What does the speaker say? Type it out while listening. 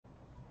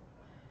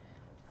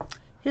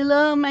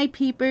Hello, my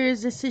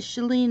peepers. This is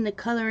Shalene, the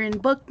Coloring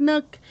Book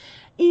Nook.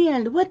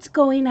 And what's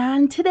going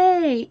on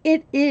today?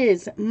 It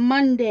is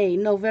Monday,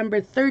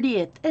 November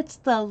 30th. It's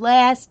the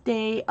last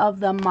day of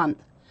the month.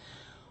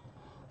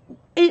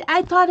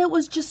 I thought it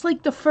was just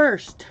like the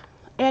first,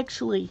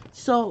 actually.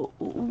 So,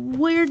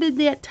 where did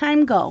that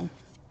time go?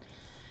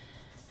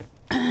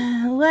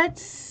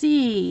 Let's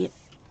see.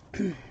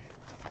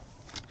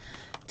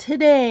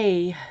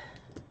 Today,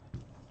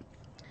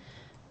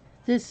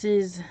 this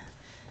is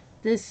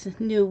this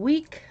new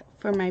week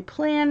for my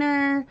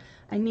planner.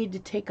 I need to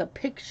take a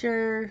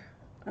picture.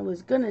 I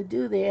was gonna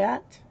do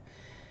that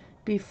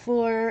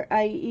before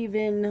I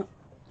even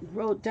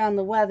wrote down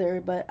the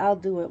weather, but I'll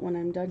do it when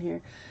I'm done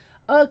here.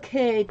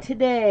 Okay,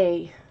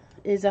 today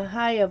is a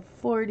high of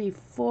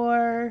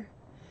 44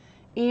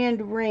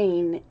 and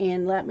rain,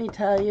 and let me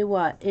tell you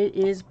what, it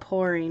is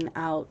pouring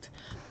out.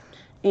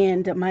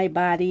 And my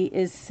body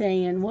is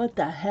saying, what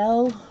the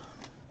hell?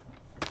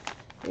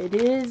 It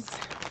is.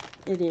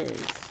 It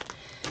is.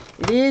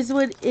 It is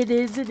what it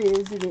is. It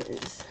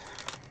is.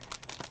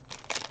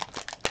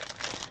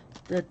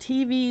 The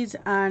TV's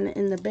on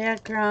in the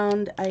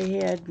background. I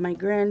had my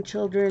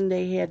grandchildren.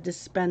 They had to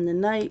spend the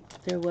night.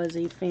 There was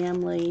a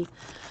family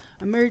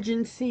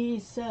emergency,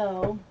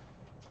 so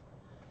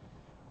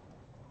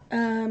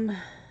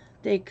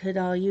they could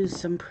all use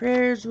some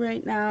prayers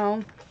right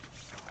now.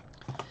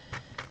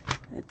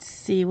 Let's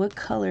see, what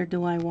color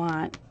do I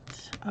want?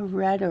 A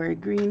red or a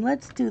green?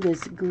 Let's do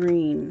this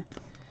green.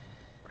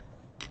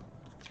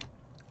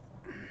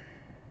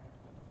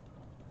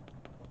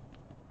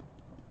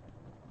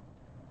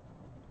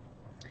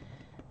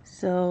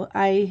 So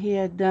I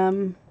had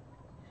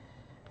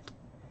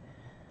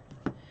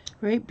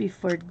right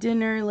before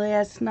dinner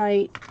last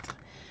night,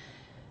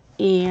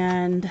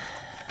 and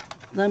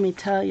let me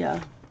tell you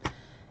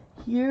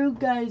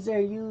guys are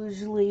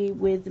usually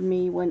with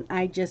me when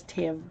I just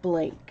have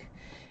Blake.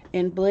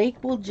 And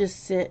Blake will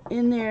just sit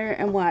in there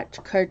and watch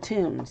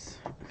cartoons.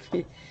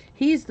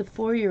 He's the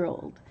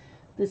 4-year-old.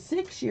 The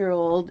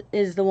 6-year-old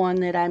is the one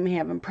that I'm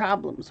having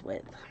problems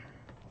with.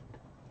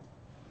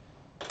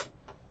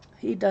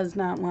 He does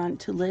not want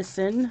to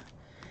listen.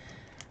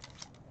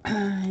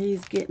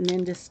 He's getting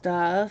into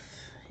stuff.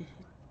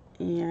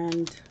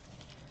 And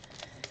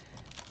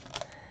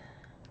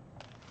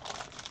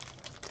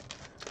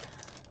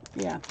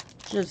yeah,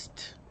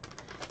 just,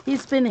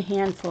 he's been a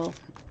handful.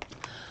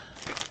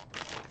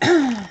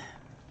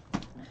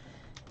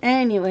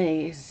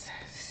 Anyways,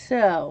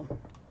 so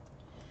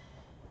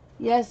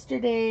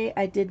yesterday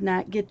I did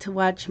not get to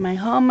watch my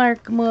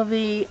Hallmark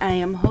movie. I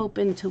am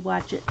hoping to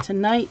watch it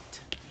tonight.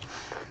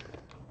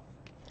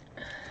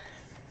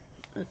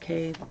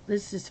 Okay,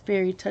 this is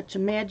Fairy Touch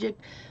of Magic.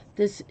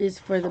 This is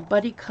for the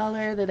buddy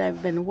color that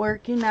I've been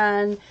working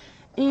on,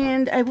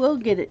 and I will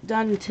get it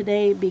done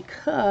today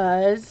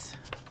because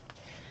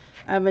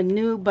I have a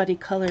new buddy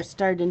color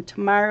starting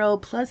tomorrow,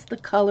 plus the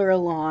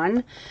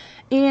color-a-lawn.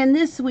 And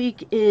this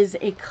week is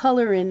a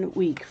coloring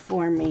week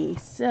for me.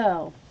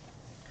 So,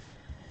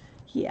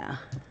 yeah.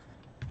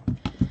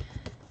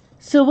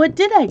 So what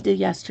did I do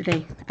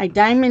yesterday? I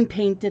diamond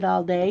painted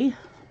all day.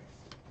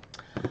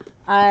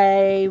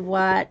 I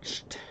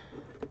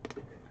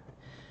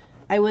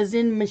was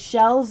in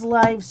Michelle's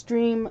live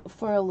stream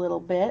for a little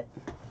bit.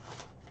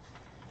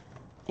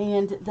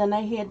 And then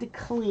I had to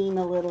clean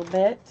a little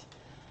bit.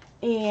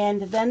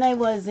 And then I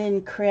was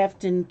in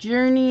Craftin'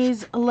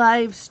 Journeys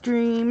live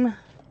stream.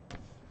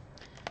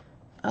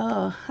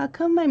 Oh, how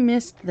come I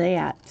missed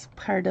that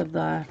part of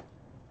the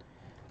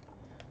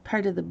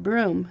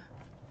broom?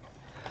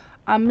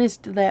 I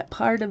missed that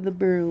part of the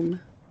broom.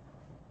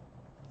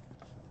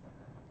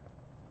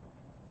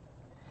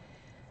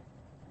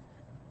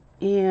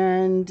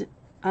 And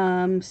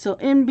so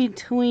in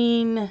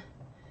between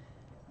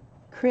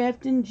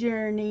Craftin'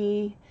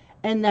 Journey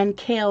and then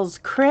Kale's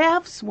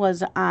Crafts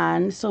was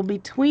on. So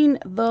between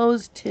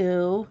those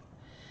two,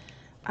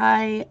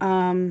 I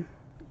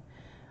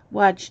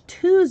watched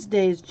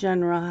Tuesday's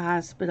General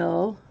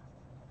Hospital.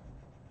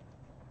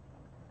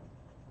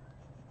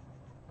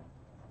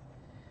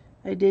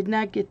 I did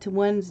not get to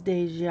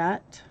Wednesday's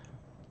yet.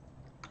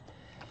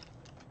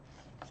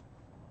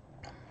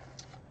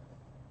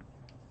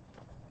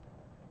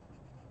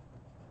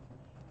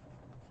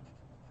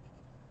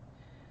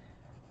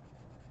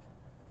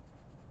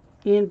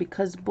 And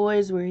because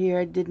boys were here,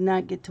 I did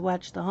not get to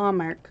watch the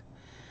Hallmark.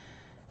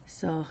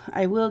 So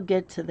I will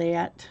get to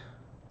that.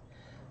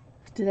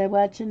 Did I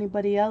watch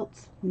anybody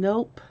else?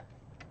 Nope.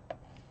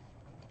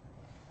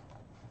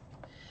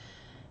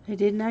 I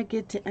did not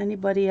get to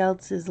anybody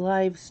else's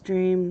live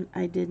stream.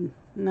 I did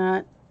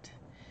not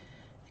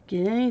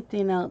get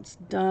anything else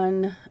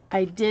done.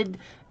 I did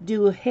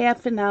do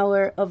half an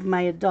hour of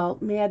my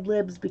adult Mad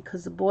Libs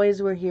because the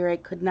boys were here. I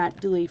could not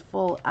do a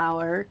full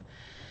hour.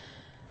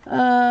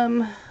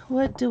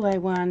 What do I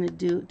want to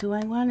do? Do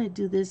I want to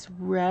do this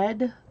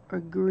red or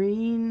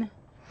green?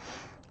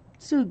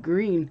 Let's do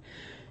green.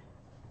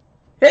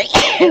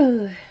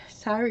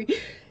 Sorry.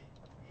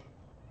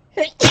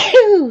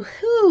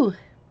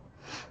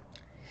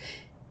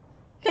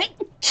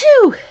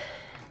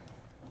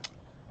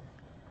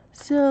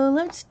 So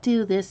let's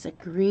do this a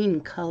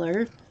green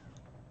color.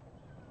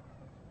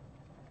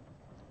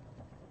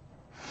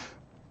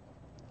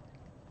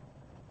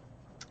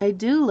 I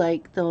do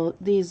like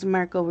these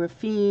Marco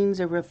Raffines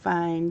or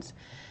Refines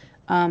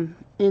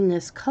in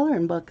this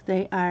coloring book.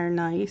 They are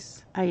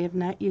nice. I have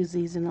not used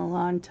these in a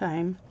long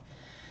time.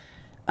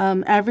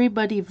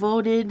 Everybody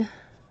voted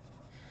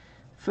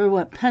for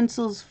what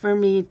pencils for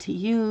me to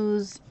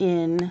use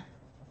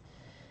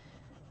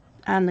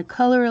on the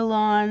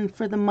color-along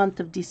for the month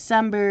of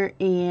December,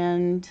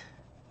 and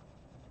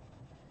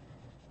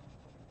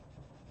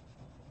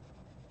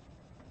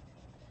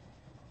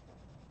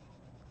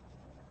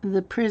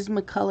the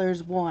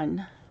Prismacolors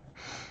won.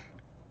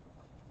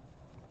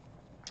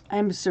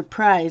 I'm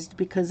surprised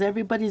because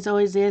everybody's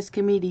always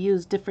asking me to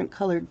use different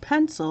colored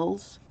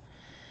pencils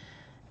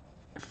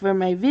for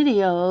my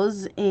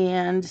videos,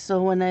 and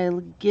so when I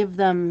give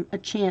them a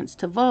chance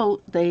to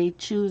vote, they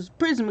choose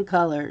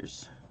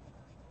Prismacolors.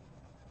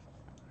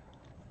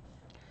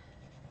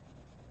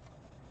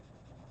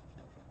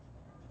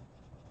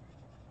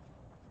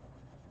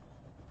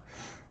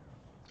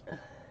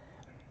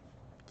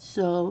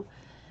 So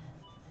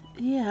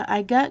yeah,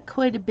 I got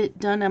quite a bit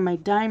done on my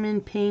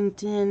diamond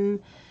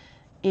painting,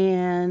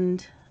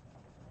 and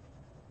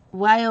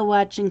while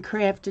watching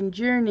Craft and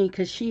Journey,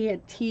 because she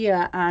had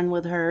Tia on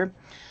with her,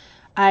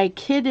 I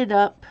kitted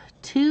up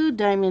 2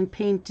 diamond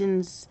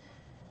paintings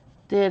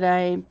that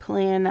I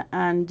plan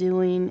on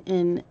doing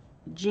in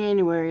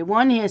January.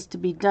 One has to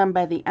be done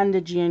by the end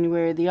of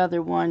January. The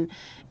other one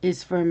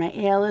is for my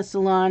Alice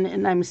salon,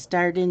 and I'm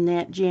starting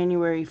that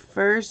January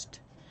 1st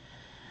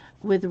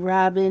with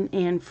Robin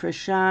and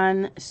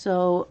Frashan.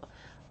 So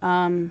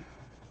I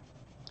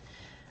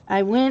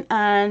went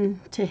on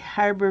to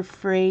Harbor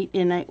Freight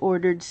and I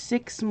ordered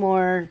 6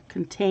 more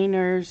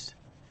containers.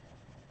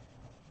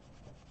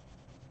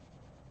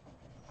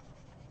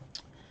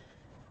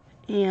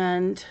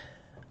 And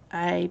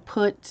I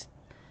put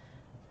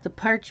the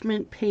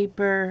parchment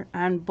paper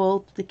on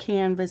both the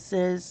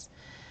canvases.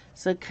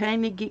 So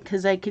kind of get,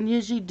 because I can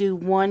usually do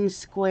 1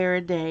 square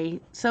a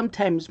day,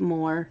 sometimes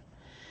more.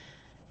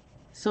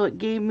 So it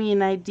gave me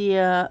an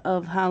idea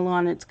of how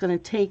long it's going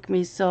to take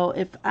me. So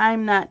if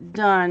I'm not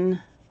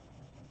done,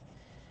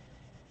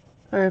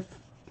 or if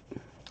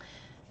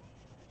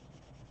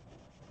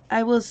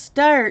I will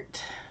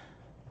start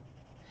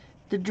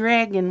the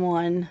dragon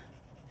one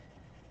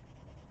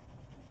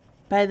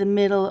by the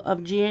middle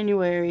of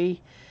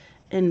January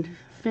and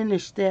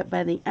finish that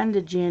by the end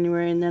of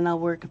January, and then I'll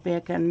work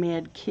back on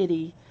Mad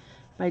Kitty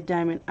by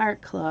Diamond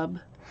Art Club.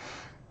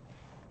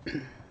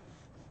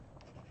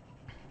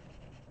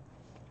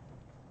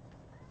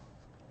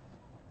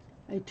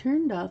 I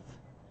turned off.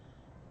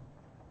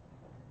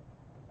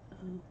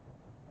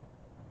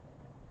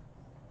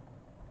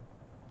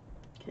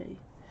 Okay.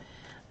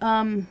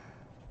 I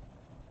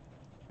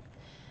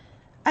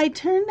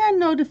turned on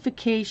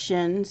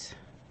notifications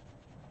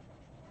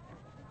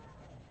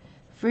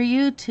for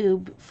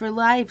YouTube for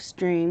live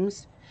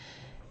streams,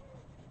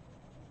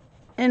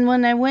 and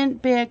when I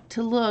went back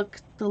to look,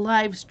 the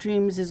live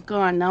streams is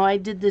gone. Now I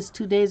did this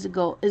 2 days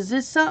ago. Is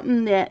this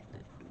something that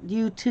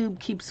YouTube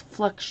keeps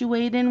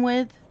fluctuating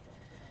with?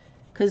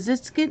 Because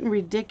it's getting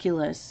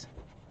ridiculous.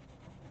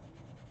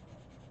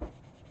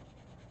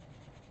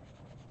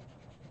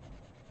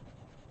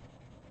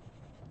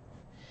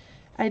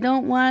 I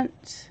don't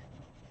want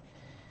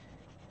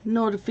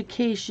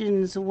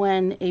notifications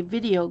when a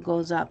video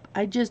goes up.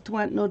 I just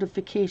want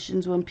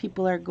notifications when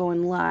people are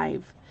going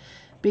live,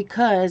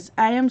 because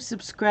I am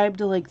subscribed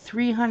to like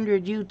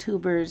 300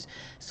 YouTubers,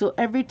 so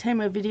every time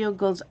a video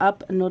goes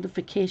up, a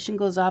notification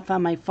goes off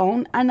on my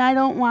phone, and I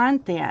don't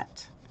want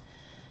that.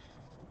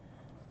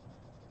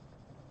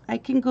 I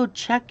can go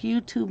check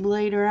YouTube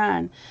later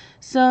on.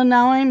 So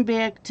now I'm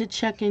back to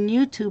checking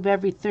YouTube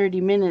every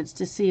 30 minutes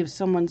to see if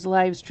someone's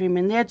live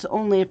streaming. That's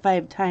only if I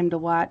have time to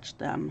watch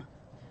them.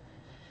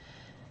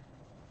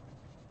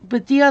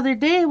 But the other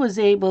day I was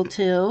able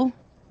to.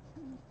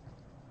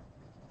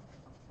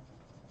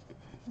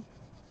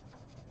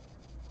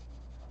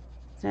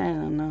 I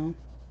don't know.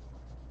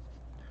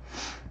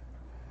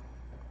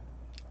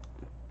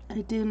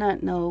 I do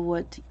not know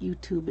what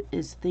YouTube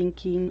is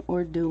thinking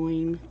or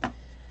doing.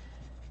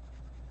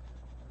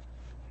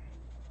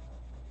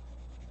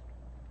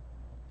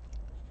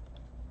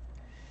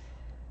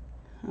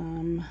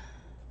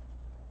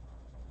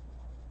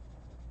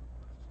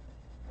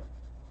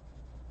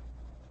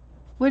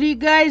 What are you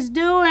guys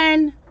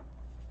doing?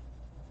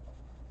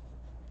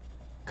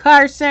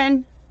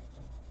 Carson?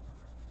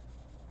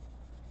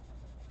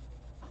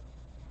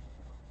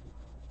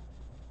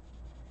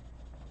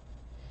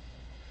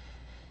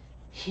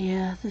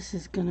 Yeah, this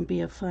is going to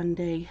be a fun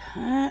day.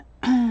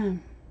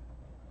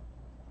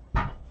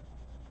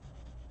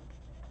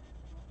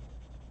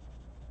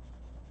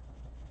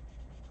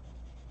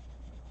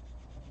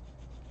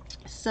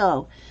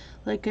 So,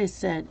 like I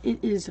said,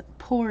 it is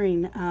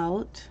pouring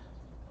out.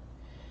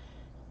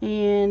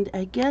 And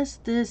I guess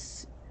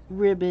this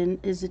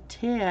ribbon is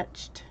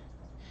attached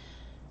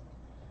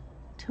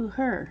to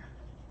her.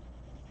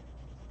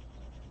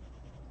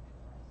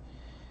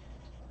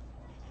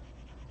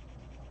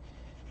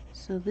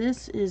 So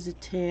this is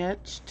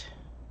attached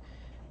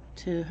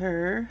to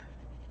her.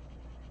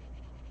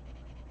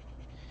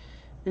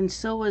 And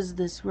so was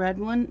this red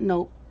one.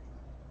 Nope.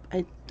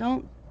 I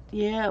don't.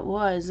 Yeah, it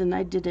was. And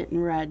I did it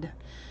in red.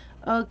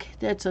 Okay,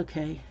 that's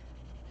okay.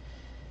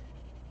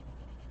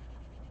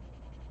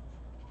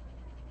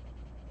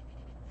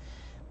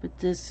 But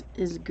this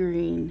is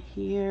green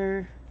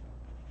here.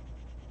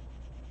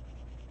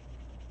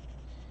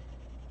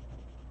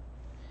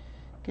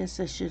 Guess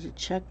I should have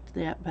checked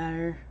that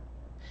better.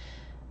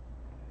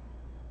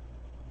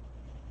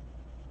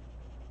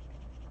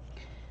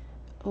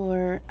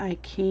 Or I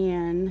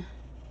can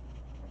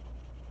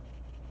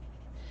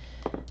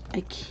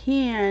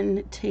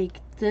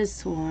take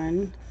this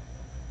one,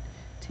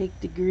 take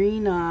the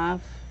green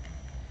off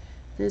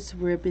this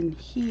ribbon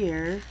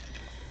here,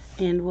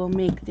 and we'll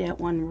make that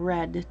one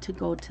red to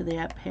go to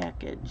that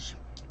package.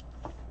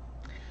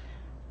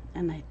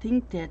 And I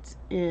think that's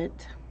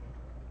it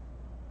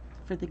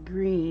for the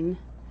green.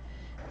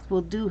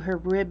 We'll do her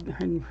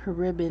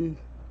ribbon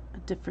a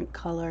different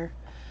color.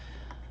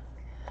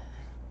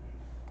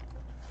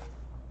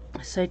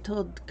 So I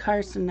told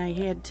Carson I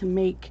had to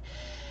make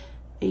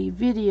a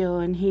video,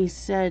 and he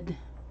said,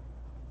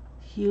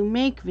 "You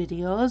make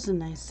videos?"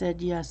 And I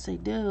said, "Yes, I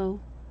do."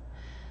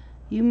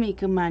 "You make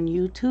them on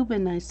YouTube?"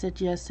 And I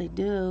said, "Yes, I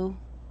do."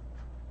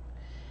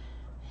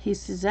 He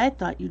says, "I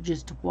thought you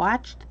just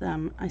watched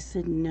them." I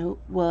said, "No.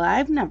 Well,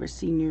 I've never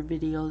seen your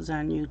videos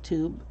on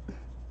YouTube."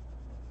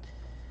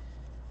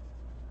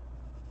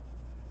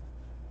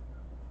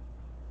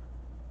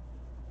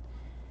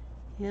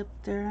 Yep,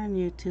 they're on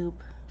YouTube.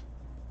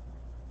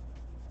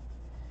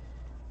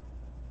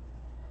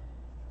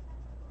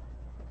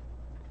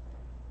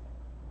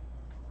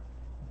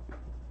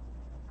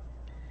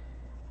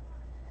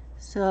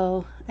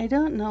 So I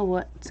don't know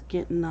what's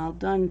getting all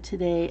done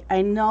today.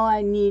 I know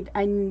I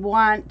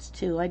want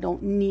to. I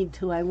don't need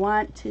to. I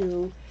want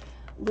to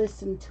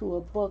listen to a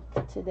book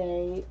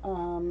today.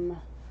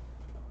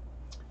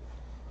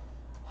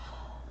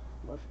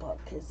 What book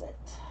is it?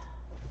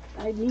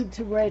 I need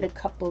to write a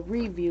couple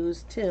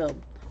reviews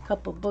too. A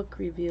couple book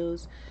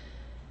reviews.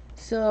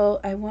 So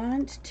I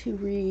want to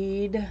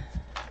read,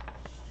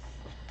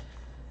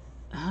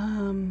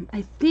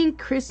 I think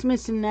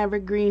Christmas and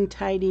Evergreen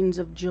Tidings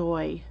of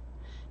Joy.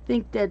 I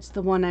think that's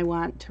the one I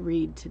want to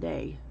read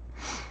today.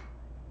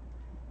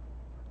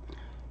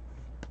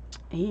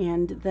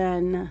 And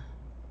then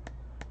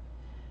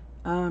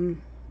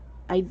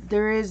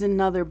there is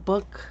another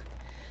book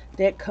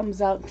that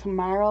comes out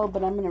tomorrow,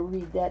 but I'm going to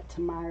read that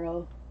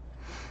tomorrow.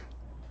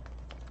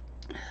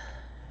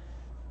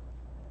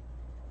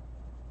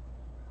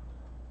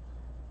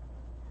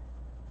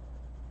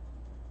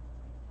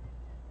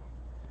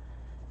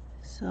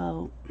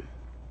 So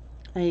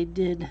I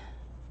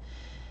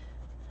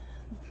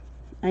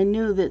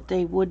knew that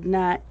they would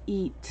not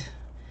eat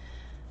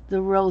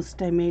the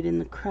roast I made in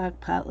the crock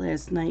pot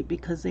last night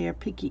because they are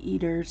picky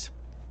eaters.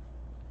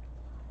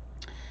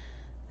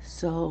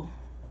 So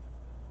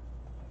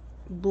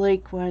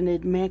Blake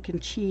wanted mac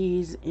and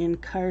cheese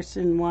and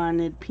Carson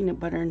wanted peanut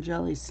butter and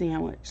jelly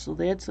sandwich. So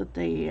that's what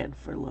they had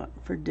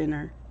for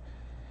dinner.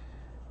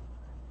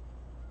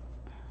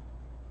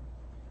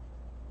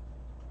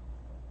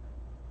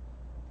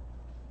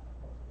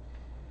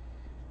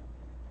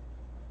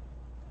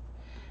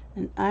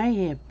 And I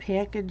have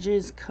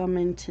packages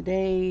coming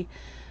today.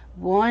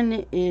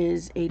 One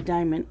is a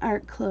Diamond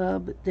Art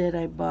Club that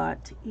I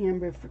bought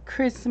Amber for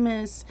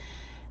Christmas.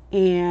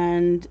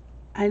 And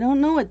I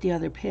don't know what the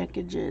other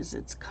package is.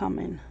 It's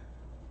coming.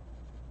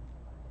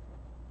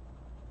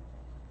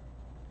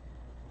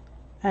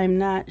 I'm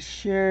not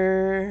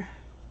sure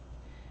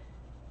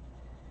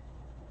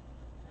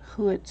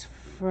who it's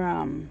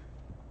from,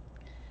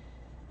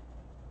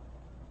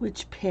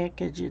 which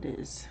package it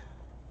is.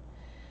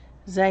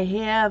 I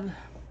have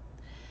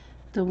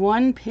the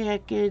one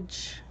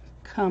package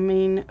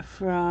coming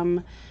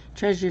from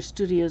Treasure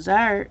Studios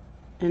Art,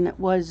 and it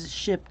was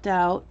shipped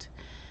out,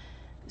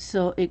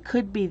 so it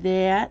could be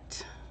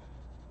that.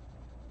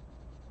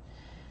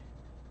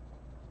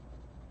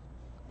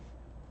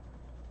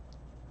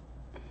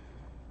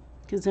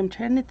 Because I'm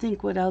trying to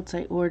think what else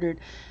I ordered.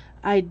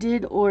 I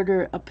did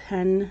order a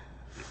pen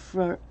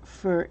for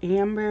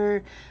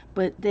Amber,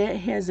 but that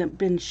hasn't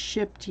been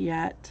shipped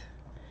yet.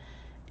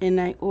 And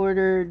I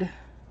ordered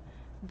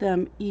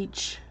them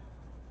each.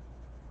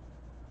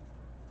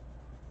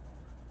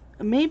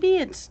 Maybe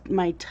it's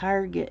my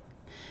Target.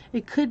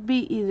 It could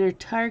be either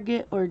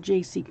Target or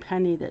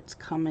JCPenney that's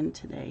coming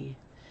today.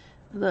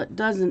 It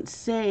doesn't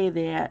say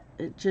that.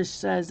 It just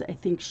says, I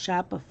think,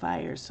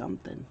 Shopify or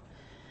something.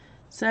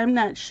 So I'm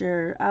not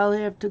sure. I'll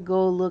have to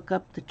go look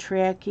up the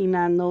tracking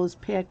on those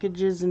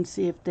packages and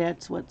see if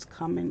that's what's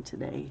coming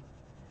today.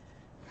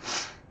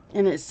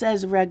 And it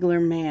says regular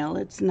mail.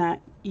 It's not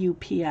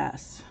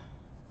UPS.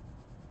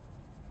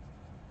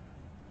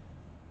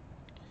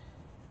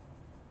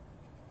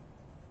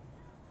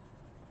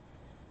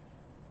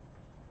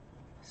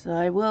 So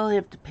I will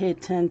have to pay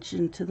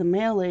attention to the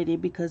mail lady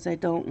because I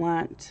don't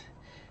want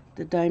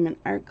the Diamond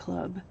Art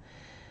Club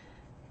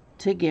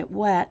to get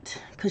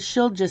wet, because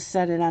she'll just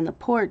set it on the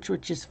porch,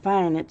 which is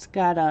fine. It's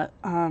got a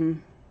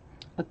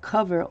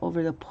cover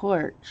over the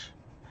porch.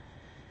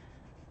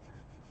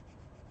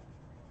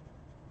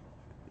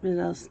 But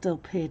I'll still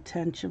pay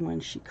attention when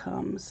she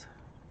comes.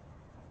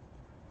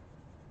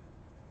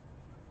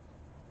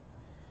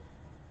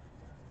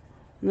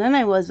 And then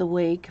I was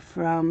awake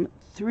from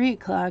 3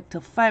 o'clock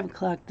to 5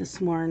 o'clock this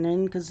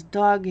morning because the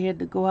dog had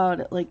to go out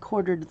at like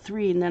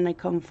 2:45, and then I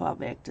come fall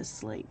back to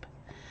sleep.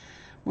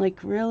 I'm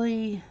like,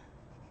 really?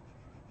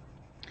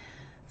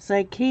 So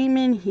I came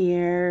in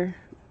here,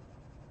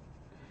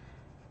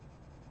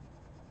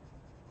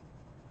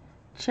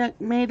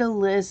 made a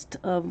list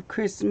of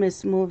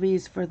Christmas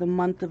movies for the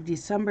month of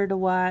December to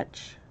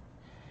watch.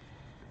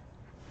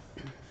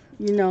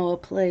 You know, a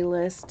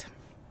playlist.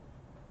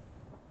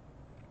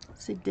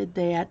 So I did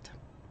that.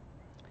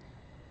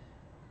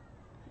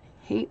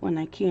 Hate when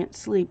I can't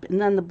sleep. And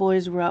then the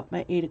boys were up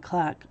by 8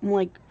 o'clock. I'm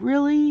like,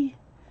 really?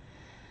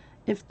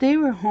 If they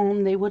were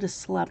home, they would have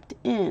slept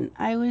in.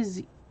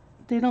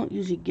 They don't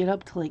usually get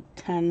up till like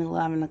 10,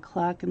 11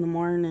 o'clock in the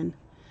morning.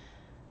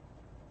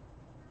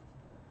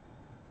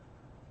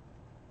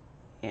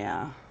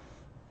 Yeah.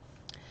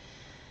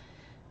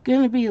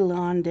 Gonna be a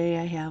long day,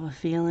 I have a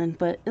feeling.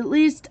 But at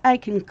least I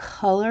can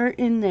color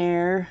in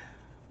there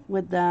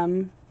with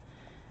them.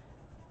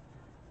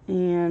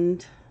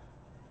 And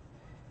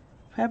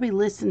probably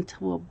listen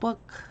to a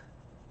book.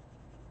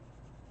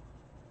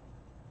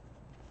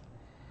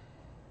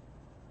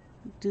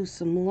 Do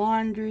some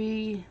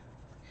laundry.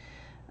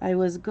 I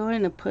was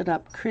going to put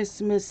up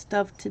Christmas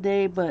stuff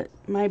today, but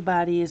my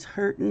body is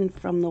hurting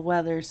from the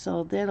weather,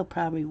 so that'll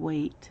probably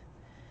wait.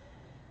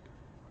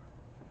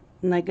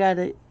 And I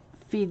gotta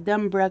feed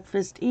them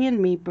breakfast and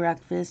me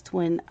breakfast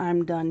when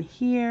I'm done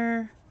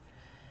here.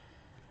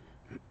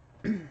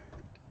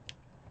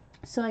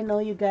 So I know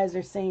you guys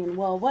are saying,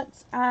 well,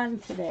 what's on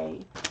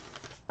today?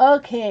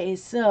 Okay,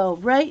 so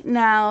right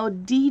now,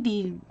 Dee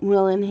Dee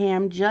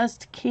Willingham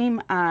just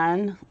came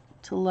on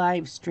to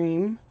live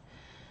stream.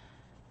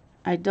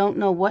 I don't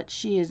know what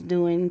she is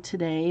doing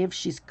today. If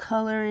she's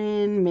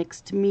coloring,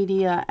 mixed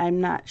media, I'm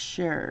not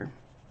sure.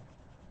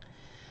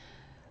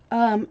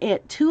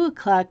 At 2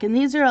 o'clock, and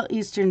these are all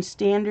Eastern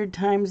Standard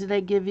Times that I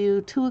give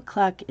you. 2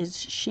 o'clock is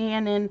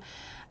Shannon.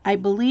 I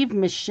believe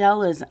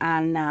Michelle is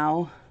on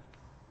now.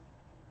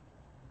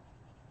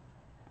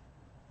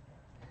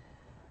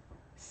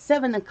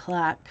 7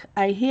 o'clock,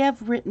 I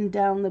have written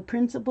down the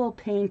principal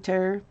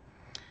painter,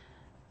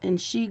 and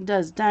she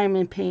does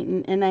diamond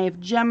painting, and I have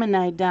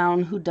Gemini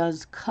down who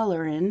does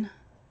coloring.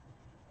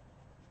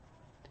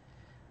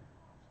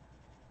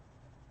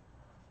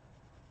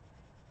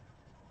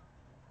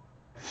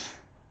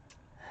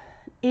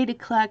 Eight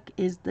o'clock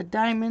is the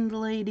diamond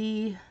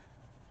lady.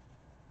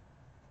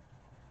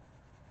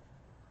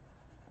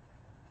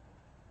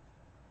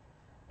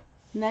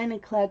 9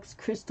 o'clock's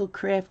Crystal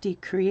Crafty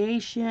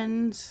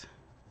Creations.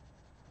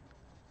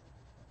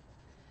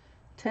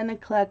 10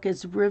 o'clock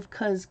is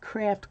Rivka's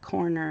Craft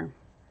Corner.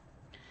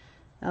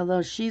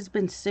 Although she's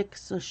been sick,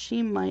 so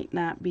she might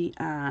not be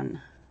on.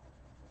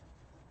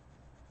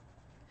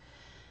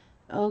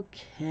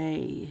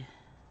 Okay.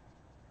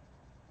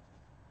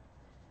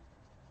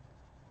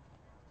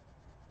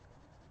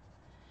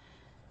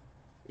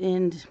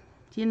 And,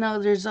 you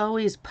know, there's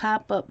always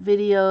pop-up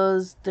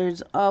videos.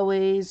 There's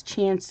always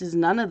chances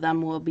none of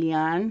them will be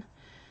on.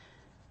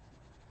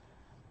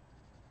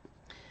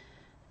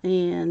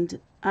 And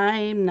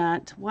I'm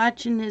not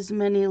watching as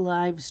many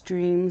live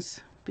streams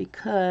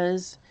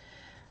because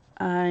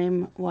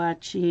I'm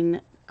watching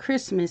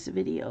Christmas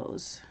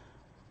videos,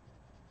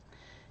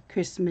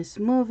 Christmas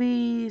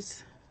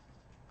movies.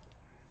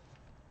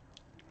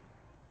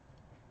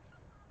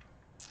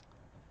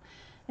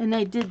 And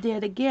I did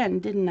that again,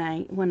 didn't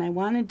I, when I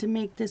wanted to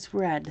make this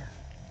red.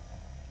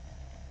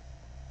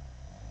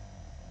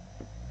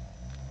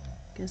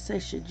 Guess I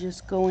should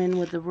just go in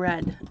with the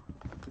red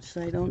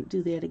so I don't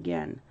do that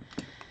again.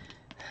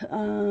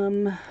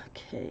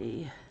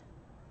 Okay.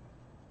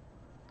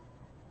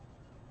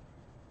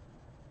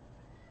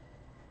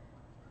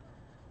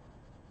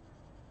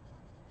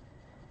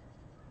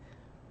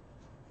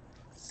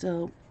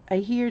 So I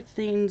hear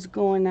things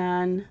going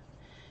on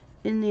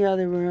in the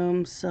other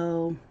room,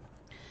 so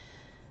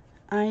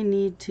I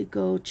need to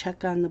go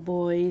check on the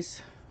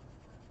boys.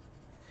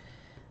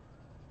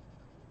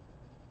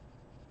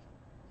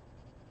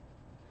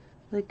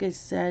 Like I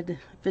said,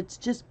 if it's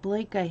just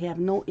Blake, I have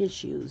no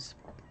issues.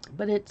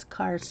 But it's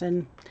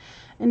Carson,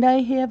 and I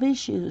have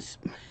issues.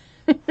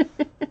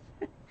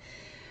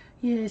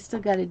 Yeah, I still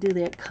got to do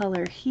that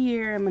color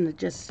here. I'm going to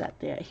just set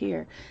that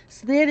here.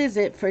 So that is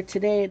it for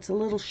today. It's a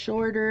little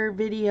shorter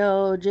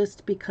video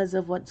just because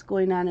of what's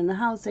going on in the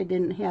house. I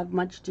didn't have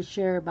much to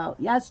share about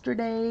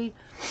yesterday.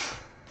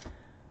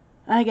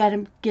 I got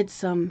to get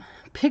some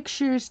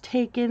pictures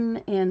taken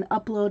and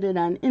uploaded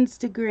on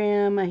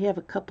Instagram. I have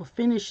a couple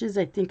finishes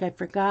I think I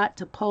forgot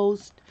to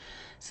post.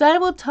 So I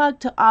will talk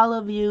to all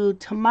of you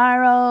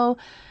tomorrow.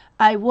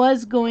 I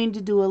was going to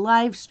do a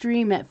live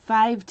stream at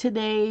 5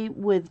 today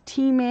with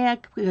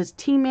T-Mac because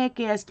T-Mac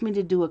asked me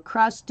to do a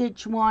cross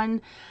stitch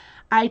one.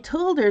 I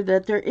told her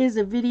that there is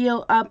a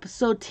video up.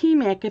 So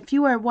T-Mac, if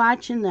you are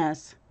watching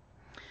this,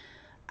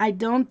 I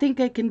don't think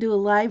I can do a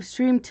live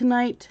stream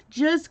tonight.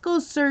 Just go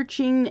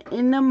searching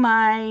into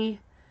my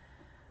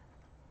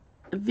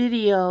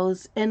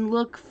videos and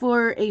look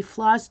for a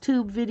floss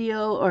tube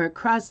video or a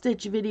cross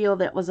stitch video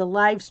that was a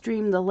live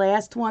stream. The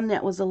last one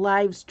that was a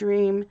live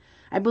stream,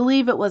 I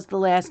believe it was the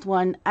last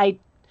one,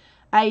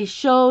 I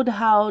showed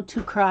how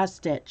to cross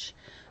stitch.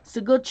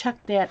 So go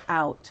check that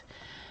out.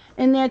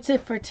 And that's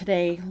it for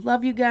today.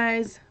 Love you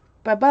guys.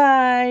 Bye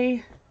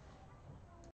bye.